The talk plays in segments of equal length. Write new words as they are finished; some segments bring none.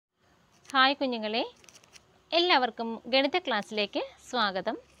Hi കുഞ്ഞുങ്ങളെ, എല്ലാവർക്കും ഗണിത ക്ലാസ്സിലേക്ക്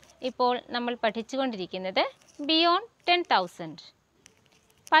സ്വാഗതം. ഇപ്പോൾ നമ്മൾ പഠിച്ചുകൊണ്ടിരിക്കുന്നത് ബിയോണ്ട് 10,000,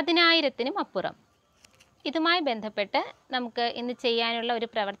 10,000-നും അപ്പുറം. ഇതുമായി ബന്ധപ്പെട്ട് നമുക്ക് ഇന്ന് ചെയ്യാനുള്ള ഒരു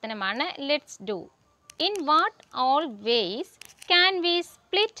പ്രവർത്തനമാണ് let's do. In what all vase can we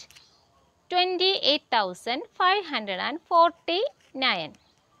split 28,549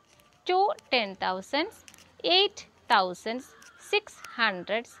 to 10,000s, 8,000s,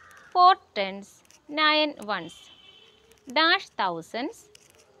 600s, 4 tens, 9 ones, dash thousands,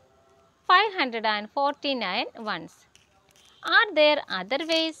 549 ones. Are there other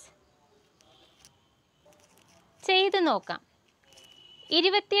ways? ചെയ്തു നോക്കാം.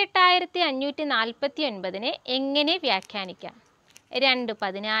 28,549 എങ്ങനെ വ്യാഖ്യാനിക്കാം? 2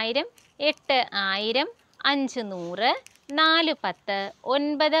 10,000, 8 1000, 5 100, 4 10,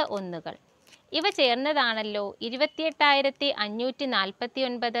 9 ഒന്നുകൾ. ഇവ ചേർന്നതാണല്ലോ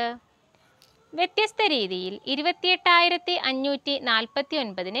 28,549. വ്യത്യസ്ത രീതിയിൽ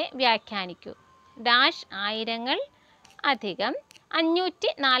 28,549 വ്യാഖ്യാനിക്കൂ. ഡാഷ് ആയിരങ്ങൾ അധികം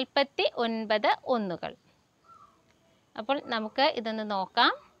 549 ഒന്നുകൾ. അപ്പോൾ നമുക്ക് ഇതൊന്ന്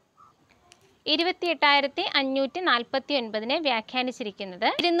നോക്കാം. 28,549 വ്യാഖ്യാനിച്ചിരിക്കുന്നത്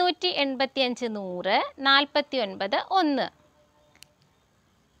 285 100, 49 1.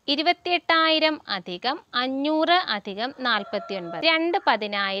 28,000 അധികം 500 അധികം 49. 2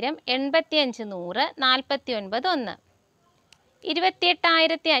 10,000, 85 100, 49 1.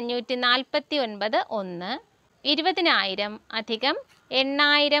 28,549 1. 20,000 അധികം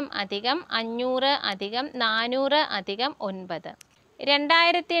 8,000 അധികം 500 അധികം 400 അധികം 9.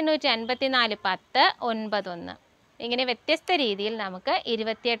 2,854 10, 9 1. ഇങ്ങനെ വ്യത്യസ്ത രീതിയിൽ നമുക്ക്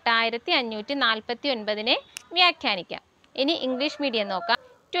 28,549 വ്യാഖ്യാനിക്കാം. ഇനി ഇംഗ്ലീഷ് മീഡിയം നോക്കാം.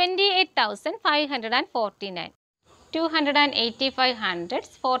 28,549, 285 hundreds,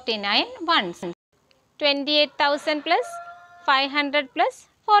 49 ones. 28,000 plus 500 plus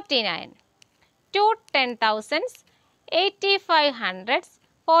 49. 2 10,000s, 85 hundreds,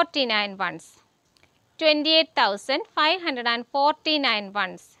 49 ones. 28,549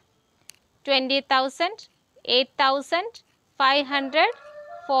 ones. 20,000, 8,000, 500,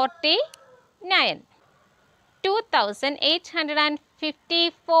 49.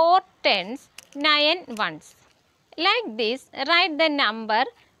 2,854 tens, 9 ones. Like this, write the number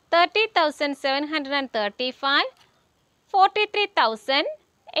 30,735,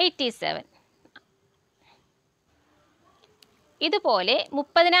 43,087. ഇതുപോലെ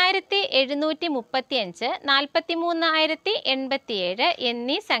 30,735, 43,087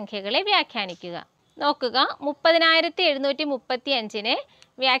 എന്നീ സംഖ്യകളെ വ്യാഖ്യാനിക്കുക. നോക്കുക, 30,735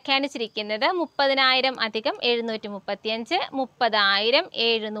 വ്യാഖ്യാനിച്ചിരിക്കുന്നത് 30,000 അധികം 735, 30,000, 700, 35 1, 30,735 1, 3,700, 3 10, 5 1,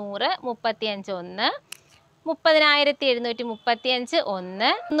 29,000, 1,700, 3 10, 5 1,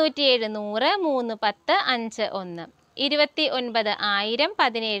 30,000, 500, 23 10,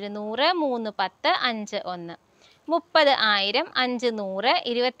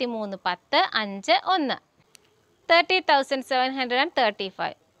 5 1.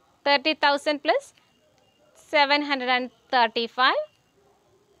 30,735, 30,000 plus 735,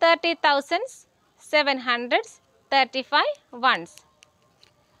 30,000s, 700s, 35 ones.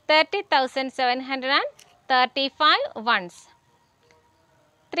 30,735 ones.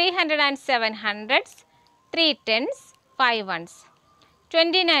 307 hundreds, 3 tens, 5 ones.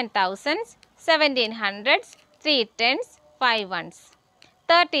 29,000s, 1,700s, 3 tens, 5 ones.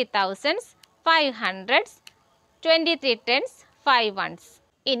 30,000s, 500s, 23 tens, 5 ones.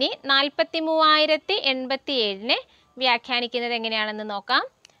 ഇനി 43,087 വ്യാഖ്യാനിക്കുന്നത് എങ്ങനെയാണെന്ന് നോക്കാം.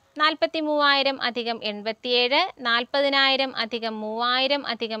 43,000 അധികം 87, 40,000 അധികം 3,000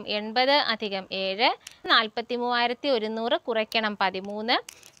 അധികം 80 അധികം 7, 43,100 കുറയ്ക്കണം 13,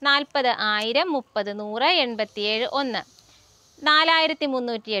 40,000, 30 100, 87 1,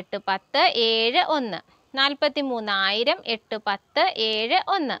 4,308 10, 7 1, 43,000, 8 10, 7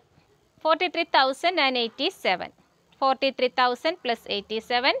 1. 43,087, 43,000 plus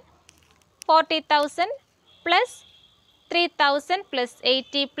 87, 40,000 plus 3,000 plus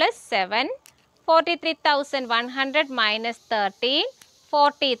 80 plus 7, 43,100 minus 13,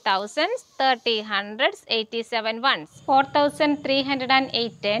 40,000, 30 hundreds, 87 ones.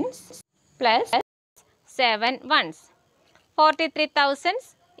 4,308 tens plus 7 ones. 43,000s,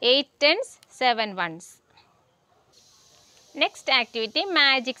 8 tens, 7 ones. Next activity,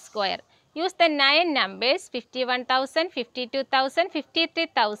 magic square. Use the 9 numbers 51,000, 52,000,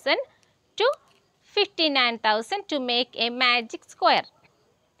 53,000 to 59,000 to make a magic square.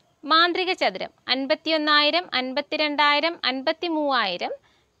 മാന്ത്രിക ചതുരം 51,000, 52,000, 53,000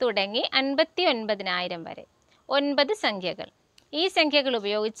 തുടങ്ങി 59,000 വരെ 9 സംഖ്യകൾ. ഈ സംഖ്യകൾ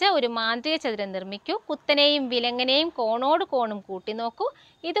ഉപയോഗിച്ച് ഒരു മാന്ത്രിക ചതുരം നിർമ്മിക്കൂ. കുത്തനെയും വിലങ്ങനെയും കോണോട് കോണും കൂട്ടി നോക്കൂ.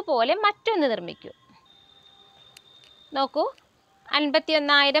 ഇതുപോലെ മറ്റൊന്ന് നിർമ്മിക്കൂ. നോക്കൂ,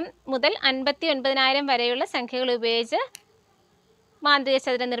 51,000 മുതൽ 59,000 വരെയുള്ള സംഖ്യകൾ ഉപയോഗിച്ച് മാന്ത്രിക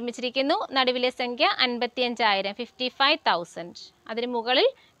ചതുരം നിർമ്മിച്ചിരിക്കുന്നു. നടുവിലെ സംഖ്യ 55,000, 55,000. അതിന് മുകളിൽ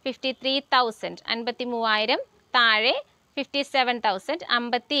 53,000, 53,000. താഴെ 57,000,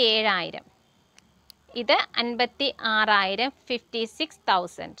 57,000. ഇത് 56,000,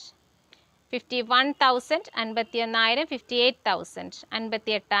 56,000. 51,000, 51,000, 58,000,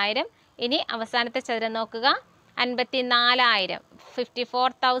 58,000. ഇനി അവസാനത്തെ ചതുരം നോക്കുക. 54,000,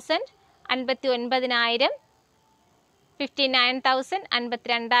 54,000, 59,000, 59,000,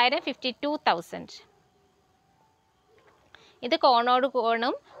 52,000, 52,000. ഇത് കോണോട്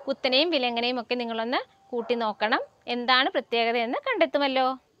കോണും കുത്തനെയും വിലങ്ങനെയും ഒക്കെ നിങ്ങളൊന്ന് കൂട്ടി നോക്കണം. എന്താണ് പ്രത്യേകത എന്ന് കണ്ടെത്തുമല്ലോ.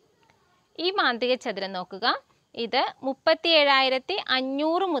 ഈ മാന്ത്രിക ചതുരം നോക്കുക. ഇത്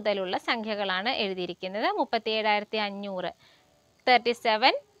 37,500 മുതലുള്ള സംഖ്യകളാണ് എഴുതിയിരിക്കുന്നത്. 37,500,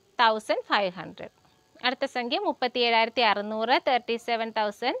 37,500. അടുത്ത സംഖ്യ 37,600,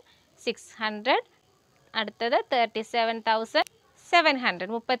 37,600. അടുത്തത് 37,700,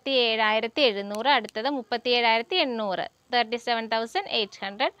 37,700. അടുത്തത് 37,800,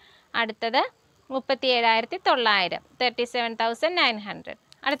 37,800. അടുത്തത് 37,900, 37,900.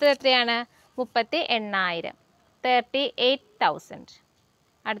 അടുത്തത് എത്രയാണ്? 38,000, 38,000.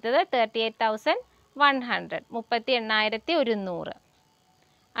 അടുത്തത് 38,100, 38,100.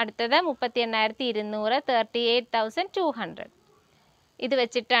 അടുത്തത് 38,200, 38,200. ഇത്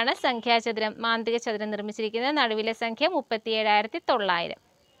വെച്ചിട്ടാണ് സംഖ്യാചതുരം, മാന്ത്രിക ചതുരം നിർമ്മിച്ചിരിക്കുന്നത്. നടുവിലെ സംഖ്യ 37,900.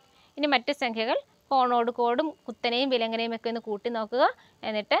 ഇനി മറ്റ് സംഖ്യകൾ കോണോട് കോടും കുത്തനെയും വിലങ്ങനെയും ഒക്കെ ഒന്ന് കൂട്ടി നോക്കുക.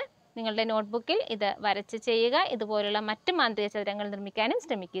 എന്നിട്ട് നിങ്ങളുടെ നോട്ട്ബുക്കിൽ ഇത് വരച്ച് ചെയ്യുക. ഇതുപോലുള്ള മറ്റ് മാന്ത്രിക ചതുരങ്ങൾ നിർമ്മിക്കാനും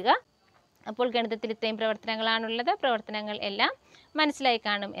ശ്രമിക്കുക. അപ്പോൾ ഗണിതത്തിൽ ഇത്രയും പ്രവർത്തനങ്ങളാണുള്ളത്. പ്രവർത്തനങ്ങൾ എല്ലാം മനസ്സിലായി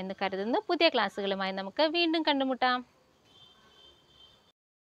കാണും എന്ന് കരുതുന്നു. പുതിയ ക്ലാസ്സുകളുമായി നമുക്ക് വീണ്ടും കണ്ടുമുട്ടാം.